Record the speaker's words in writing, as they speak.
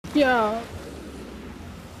Yeah.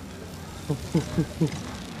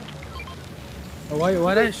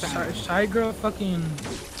 Why that shy girl fucking?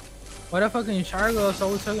 Why that fucking shy girl is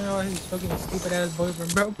always talking about his fucking stupid ass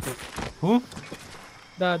boyfriend, bro? Who?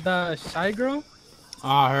 The shy girl.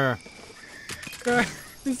 Ah, her. Girl,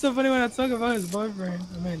 it's so funny when I talk about his boyfriend.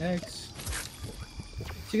 I mean ex.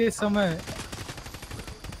 She gets so mad.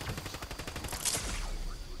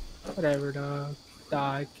 Whatever, dog.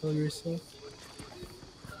 Die, kill yourself.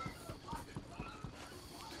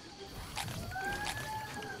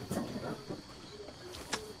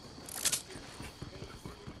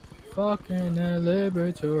 Fucking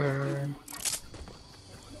liberator.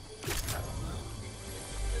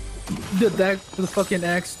 The fucking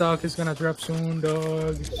X stock is gonna drop soon,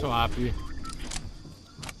 dog. So happy.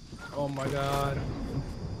 Oh my god.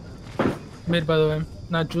 Mid, by the way,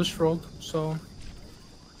 not juice rolled, so.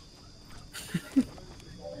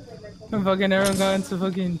 And fucking everyone got into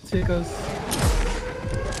fucking take us.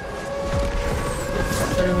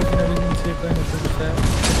 Started looking at everything to playing the group chat.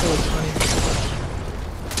 It was funny.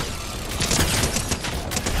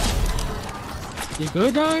 You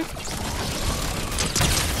good, dog?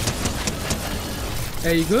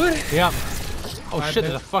 Hey, you good? Yeah. Oh Alright, shit,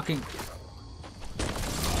 man. there's a fucking...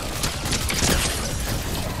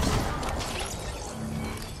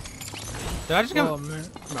 Did I just get... Oh, man.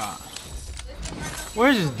 Nah.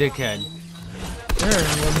 Where's this dickhead? There,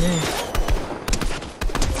 with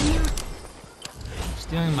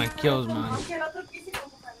Stealing my kills, man.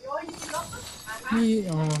 me.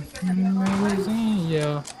 Magazine,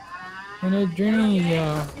 yeah. In a dream,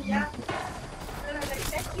 yeah.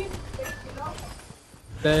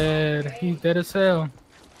 Dead. He's dead as hell.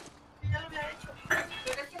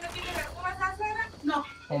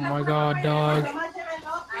 Oh my god, dog.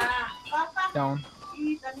 Down.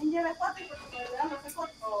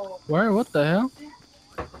 Where? What the hell?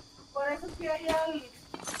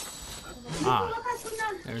 Ah.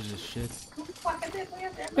 There's this shit.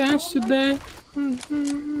 Dance today.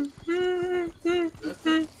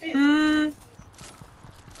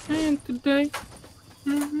 And today.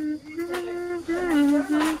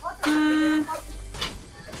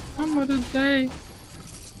 I'm of the day.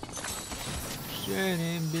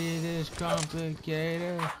 Shouldn't be this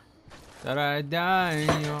complicated that I die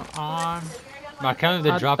in your arms. I can't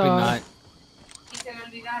believe they're dropping that.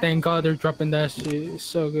 Thank God they're dropping that shit. It's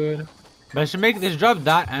so good. But I should make this drop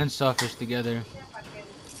that and Selfish together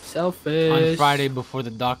Selfish. on Friday before the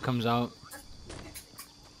doc comes out.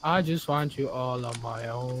 I just want you all on my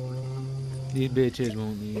own. These bitches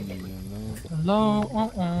won't leave me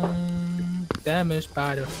alone. Alone. Damaged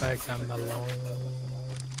by the fact I'm alone.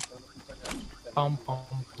 Pum pum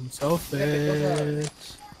pum. Selfish.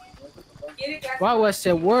 Why was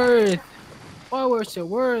it worth? Why was it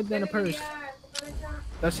worth than a purse?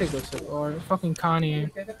 That's it, goes up. Or fucking Kanye.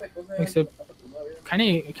 Except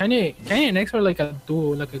Kanye and X are like a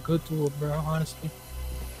duo, like a good duo, bro, honestly.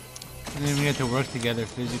 And then we get to work together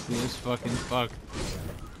physically. It's fucking fuck.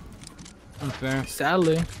 Unfair.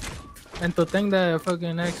 Sadly. And to think that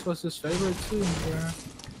fucking X was his favorite too, bro.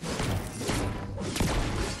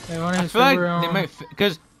 Yeah, one of I his feel like favorite, they might,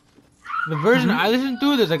 because the version I listen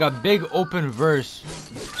to, there's like a big open verse.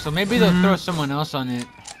 So maybe they'll throw someone else on it.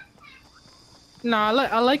 Nah,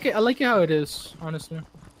 I like it. I like it how it is, honestly.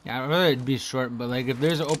 Yeah, I'd rather it be short, but like if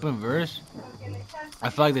there's an open verse, I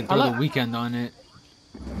feel like they throw the weekend on it.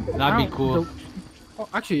 That'd be cool. Oh,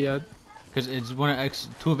 actually, yeah. Cause it's one of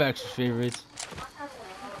two of X's favorites.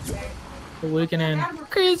 The Weeknd and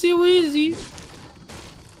Crazy Wheezy.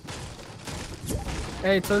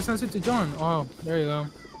 Hey, tell the sensei to join. Oh, there you go.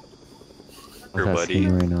 Your buddy.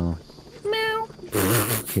 Right now. Meow.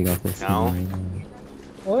 He got this Now? right now.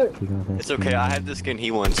 What? It's okay. I had the skin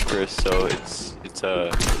he wants, Chris. So it's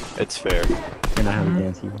fair. And I have a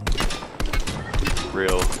dance even.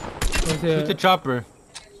 Real. Shoot the chopper.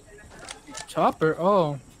 Chopper?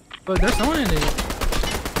 Oh. But there's no one in it.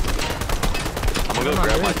 I'm gonna go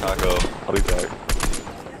grab my taco. I'll be back.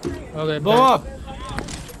 Okay, Blow up!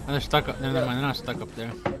 And they're stuck up. Never mind, they're not stuck up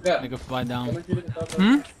there. They can fly down.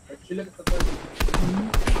 Hmm?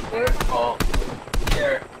 Oh,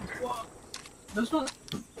 here. This one?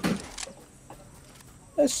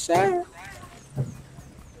 Yes, sir.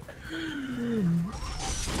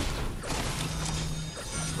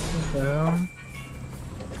 Well,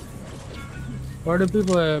 where the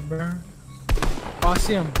people at, bro? Oh, I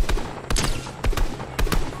see him.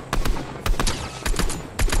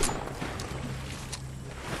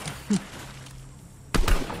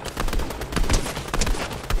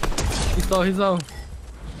 He's low.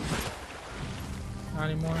 Not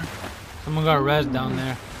anymore. Someone got res down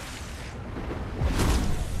there.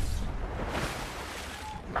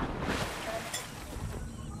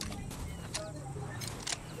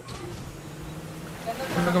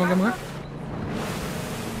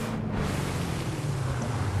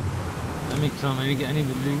 some. I need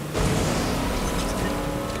the loot.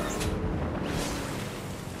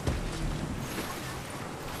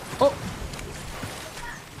 Oh!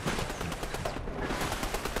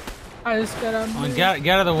 I just got out. Oh, get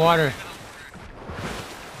out of the water.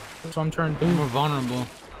 That's what I'm trying to You're do. more vulnerable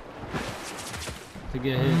to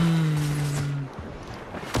get hit.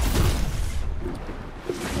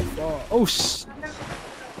 Oh, sh!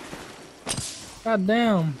 God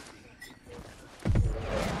damn.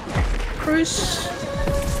 Chris.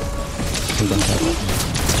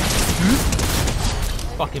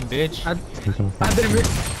 Fucking bitch.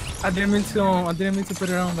 I didn't mean to put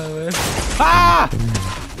it on by the way. Ah!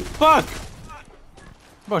 Fuck!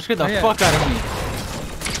 Bro, scared the yeah. fuck out of me.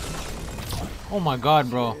 Oh my god,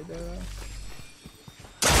 bro.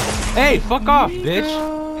 Hey, fuck off, bitch.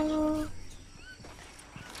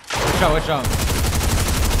 Watch out.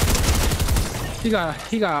 He got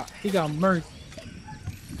murked.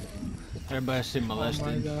 Everybody said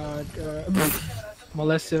molested. Oh my god.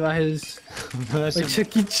 Molested by his Molested. like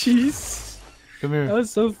Chuck E. Cheese. Come here. That was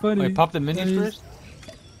so funny. Wait, pop the minis first?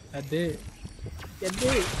 I did. You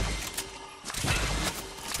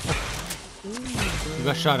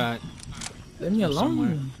got shot at. Leave me somewhere.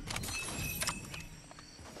 alone.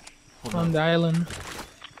 Hold On on. the island.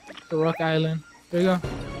 The rock island. There you go.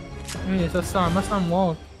 Hey, that's Sam. That's Sam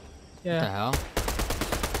walk. What the Yeah. hell?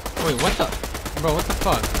 Wait, what the? Bro, what the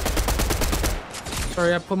fuck?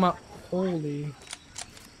 Sorry, I put my. Holy.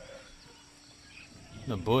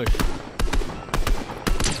 The bush.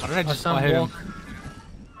 How did I just Sam hit him? walk.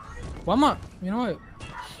 Well, I'm not. You know what?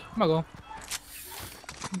 I'm gonna go.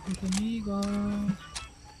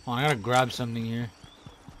 Oh, I gotta grab something here.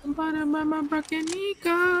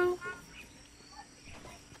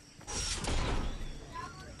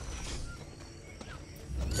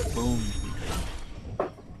 Boom.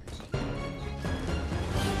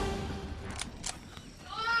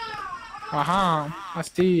 Aha, I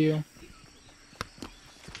see you.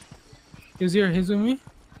 He's here, he's with me.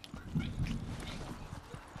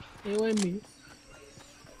 He with me.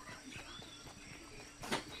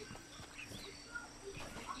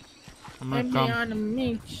 I'm gonna Let me come. on the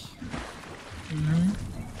mix.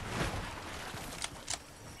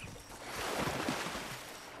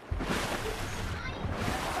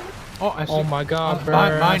 Oh, I see. Oh my god, Oh, bro.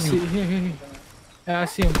 behind I you. see, here. Yeah, I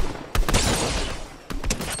see him.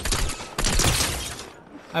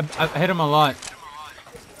 I hit him a lot.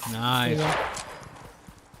 There you Nice.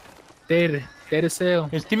 go. Dead sail.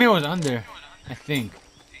 His teammate was under, I think.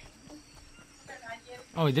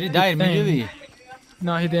 Oh, did he die Thing. immediately?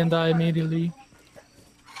 No, he didn't die immediately.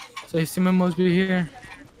 So his teammate must be here.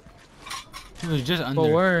 He was just under.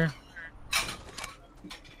 But where?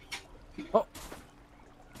 Oh.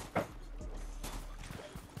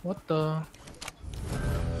 What the?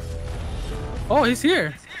 Oh, he's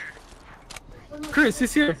here. Chris,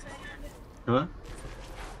 he's here. What?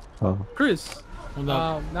 Oh. Chris. Hold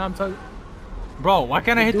up. Now I'm talking. Bro, why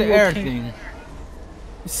can't I hit the duo air king. thing?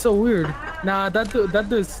 It's so weird. Nah, that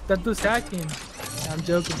dude's hacking. I'm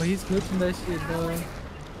joking, but he's glitching that shit, bro.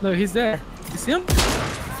 Look, he's there. You see him?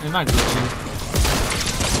 It's not glitching.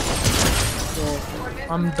 Bro,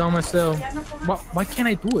 I'm dumb myself. Why can't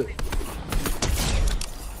I do it?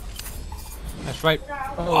 That's right.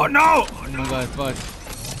 Oh, no! Oh my god, fuck.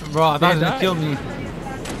 Bro, I thought he was gonna kill me.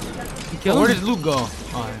 You kill Where him? does Luke go?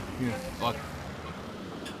 Oh, here. Fuck.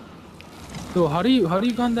 Dude, how do you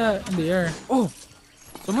gun that in the air? Oh,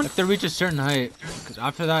 someone. If they reach a certain height, because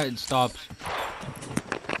after that it stops.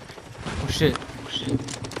 Oh shit. Oh shit.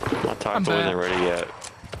 My taco bad. isn't ready yet.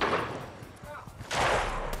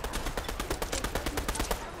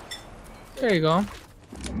 There you go.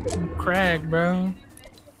 Crack, bro.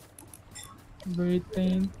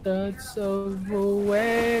 Everything that's of a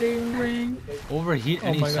wedding ring. Overheat Oh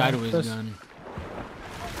any my God, sideways that's- gun.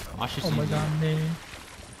 Watch your Oh my CV. god, man.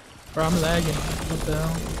 Bro, I'm lagging. What the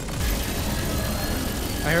hell?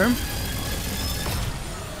 I hear him.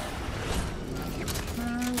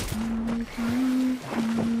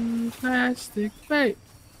 Plastic. Wait.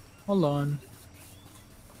 Hold on.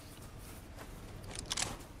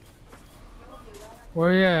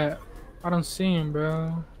 Where you at? I don't see him,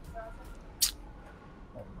 bro.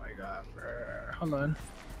 Oh my god, bro. Hold on.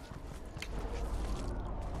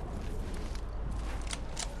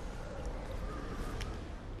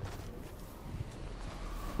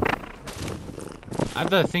 I have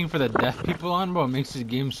that thing for the deaf people on, bro. It makes this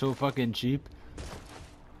game so fucking cheap.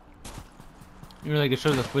 You know, like it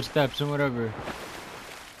shows the footsteps and whatever.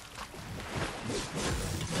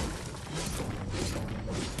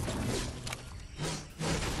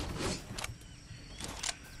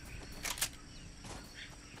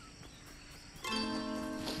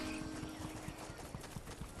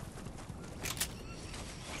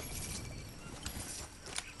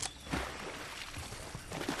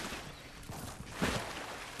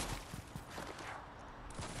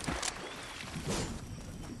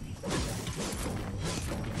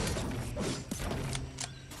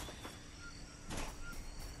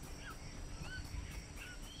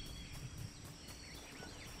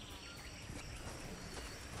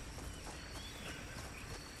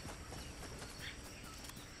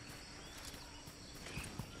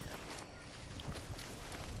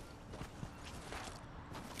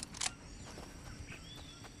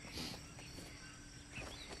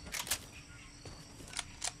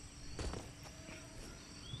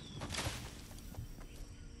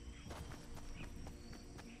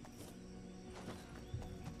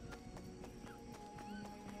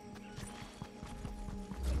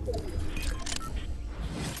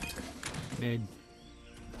 Mid.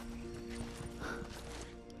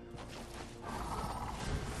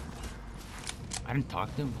 I didn't talk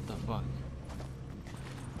to him? What the fuck?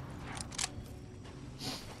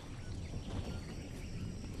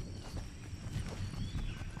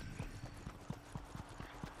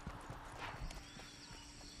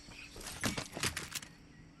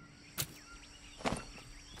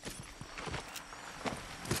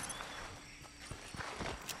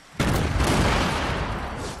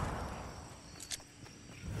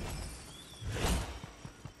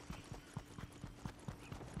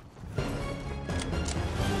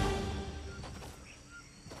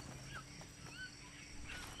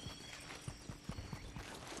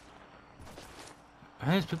 I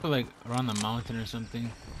think there's people like around the mountain or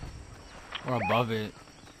something. Or above it.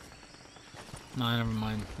 No, never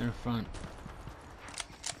mind. They're in front.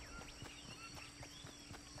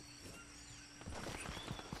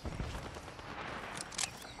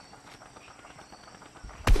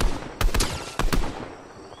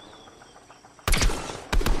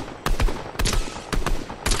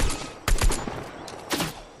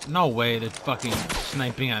 No way they're fucking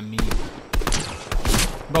sniping at me.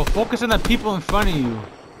 Bro, focus on the people in front of you.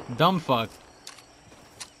 Dumb fuck.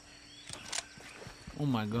 Oh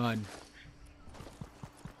my god.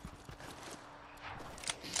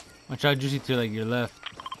 Watch out, Juicy, to like your left.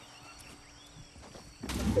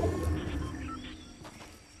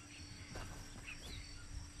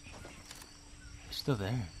 He's still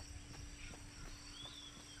there.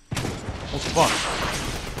 Oh fuck.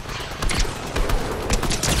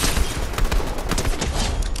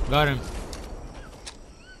 Got him.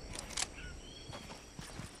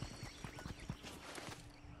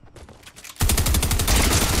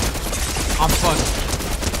 I'm fucked.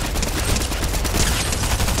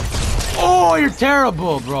 Oh, you're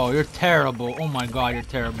terrible, bro. You're terrible. Oh my god, you're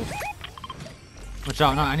terrible. Watch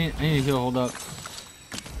out. No, I need to heal. Hold up.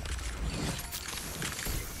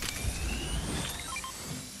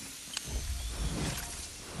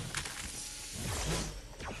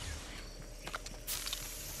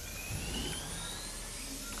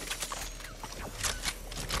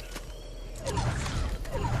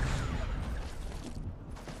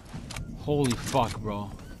 Holy fuck, bro.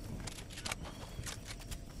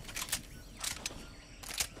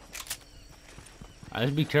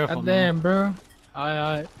 Just be careful, God man. damn, bro.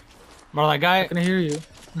 Alright. Bro, that guy I can hear you.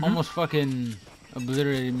 almost fucking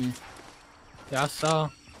obliterated me. Yeah, I saw.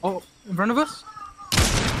 Oh, in front of us?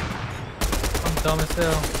 I'm dumb as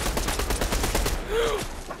hell.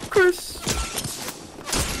 Chris.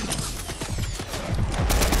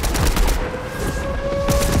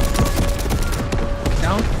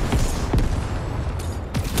 Down.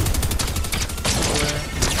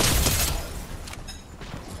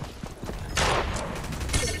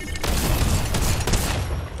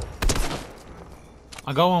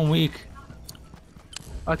 I got one weak.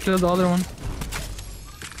 I killed the other one.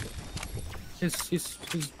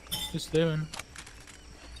 He's living.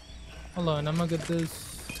 Hold on, I'm gonna get this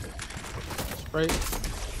spray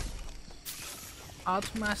out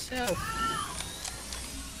to myself.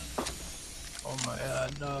 Oh my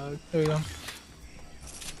god, dog. There we go.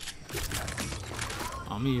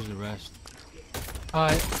 I'm gonna use the rest.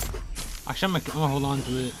 Alright. Actually, I'm gonna hold on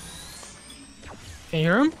to it. Can you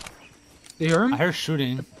hear him? Do you hear him? I heard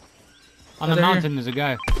shooting. On Oh, the they're mountain, there's a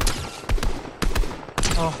guy.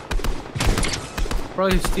 Oh.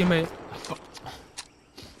 Probably his teammate.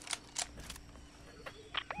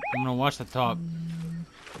 I'm gonna watch the top.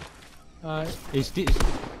 He's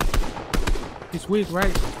weak,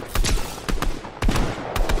 right?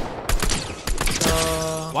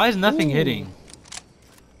 Why is nothing ooh. hitting?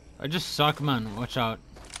 I just suck, man. Watch out.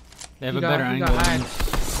 They have a better he angle. got than me.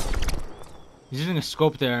 eyes. He's using a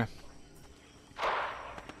scope there.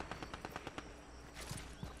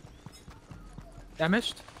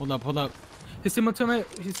 Damaged? Hold up, hold up. His teammate.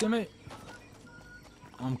 His teammate.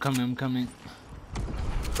 I'm coming, I'm coming.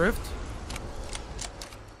 Rift.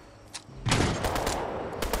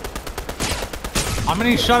 I'm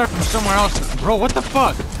getting shot at from somewhere else. Bro, what the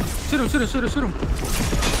fuck? Shoot him, shoot him, shoot him, shoot him.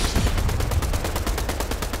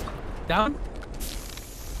 Down.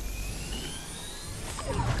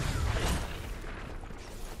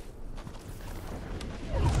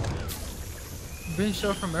 Being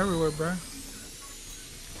shot from everywhere, bro.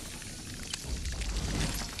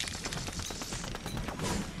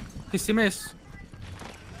 His teammates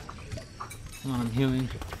Come on, I'm healing.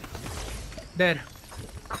 dead.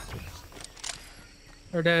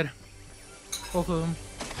 They're dead. Both of them.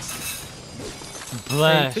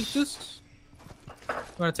 Bless. Hey, take this. You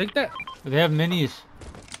wanna take that? They have minis.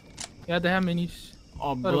 Yeah, they have minis.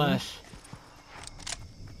 Oh, Better bless.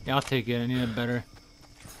 Yeah, I'll take it. I need it better.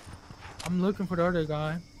 I'm looking for the other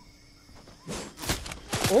guy.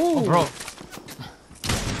 Oh, bro.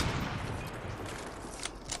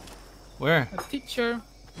 Where? A teacher.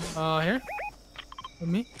 Here. With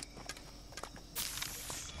me.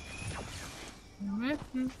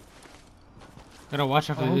 Gotta watch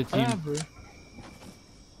out for the team. Clever.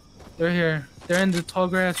 They're here. They're in the tall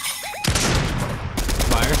grass.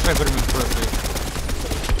 Wow, I guess I would have been perfect.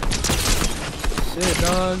 Shit,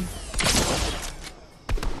 dog.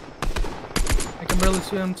 I can barely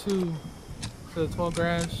see them too. To the tall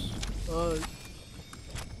grass.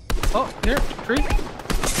 Oh, here, tree.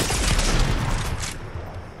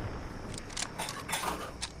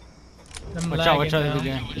 Watch out,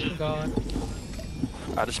 again. God.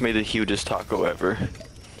 I just made the hugest taco ever.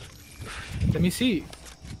 Let me see.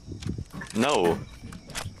 No,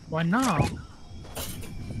 Why not?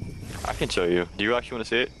 I can show you. Do you actually want to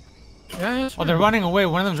see it? Yeah, Oh, they're running away.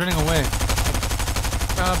 One of them's running away.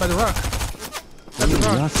 by the rock. By the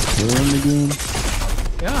Y'all rock. still in the game?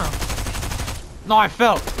 Yeah. No, I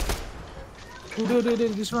fell.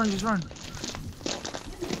 Dude, just run, just run.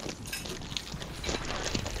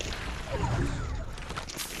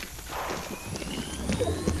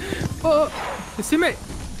 Oh, his teammate.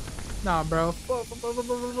 Nah, bro.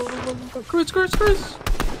 Chris.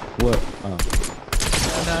 What?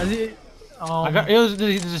 Oh. I got. There's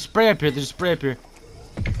a spray up here. There's a spray up here.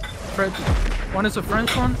 French. One is a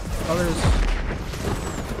French one. The other is a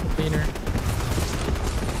beaner.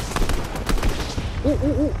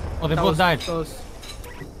 Oh, they That both was died. close.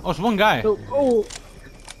 Oh, it's one guy. Oh.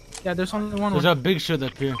 Yeah, there's only one. There's a big shield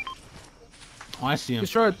up here. Oh, I see him.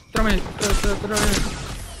 Destroy it. Throw me. Throw it.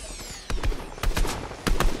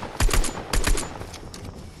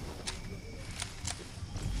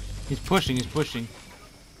 He's pushing.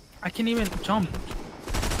 I can't even jump.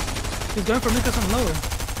 He's going for me because I'm low.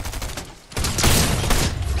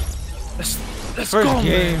 Let's First go,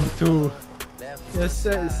 game, man. too. Yes,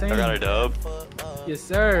 sir. Same. I got a dub. Yes,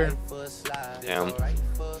 sir. Damn.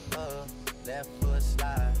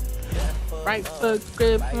 Right foot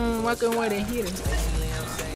grip, walking with a hit.